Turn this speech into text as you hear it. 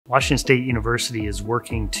Washington State University is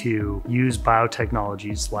working to use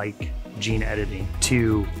biotechnologies like gene editing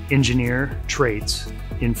to engineer traits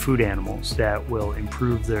in food animals that will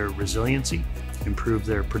improve their resiliency, improve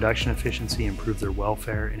their production efficiency, improve their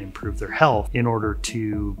welfare, and improve their health in order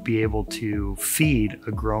to be able to feed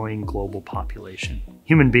a growing global population.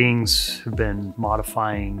 Human beings have been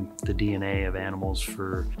modifying the DNA of animals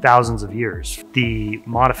for thousands of years. The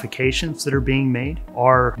modifications that are being made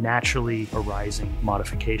are naturally arising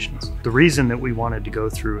modifications. The reason that we wanted to go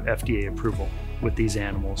through FDA approval with these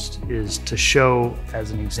animals is to show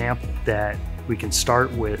as an example that we can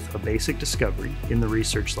start with a basic discovery in the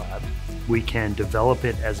research lab. We can develop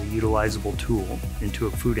it as a utilizable tool into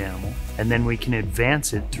a food animal, and then we can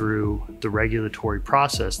advance it through the regulatory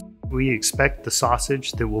process. We expect the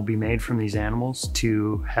sausage that will be made from these animals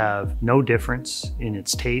to have no difference in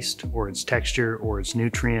its taste or its texture or its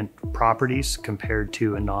nutrient properties compared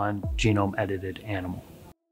to a non-genome edited animal.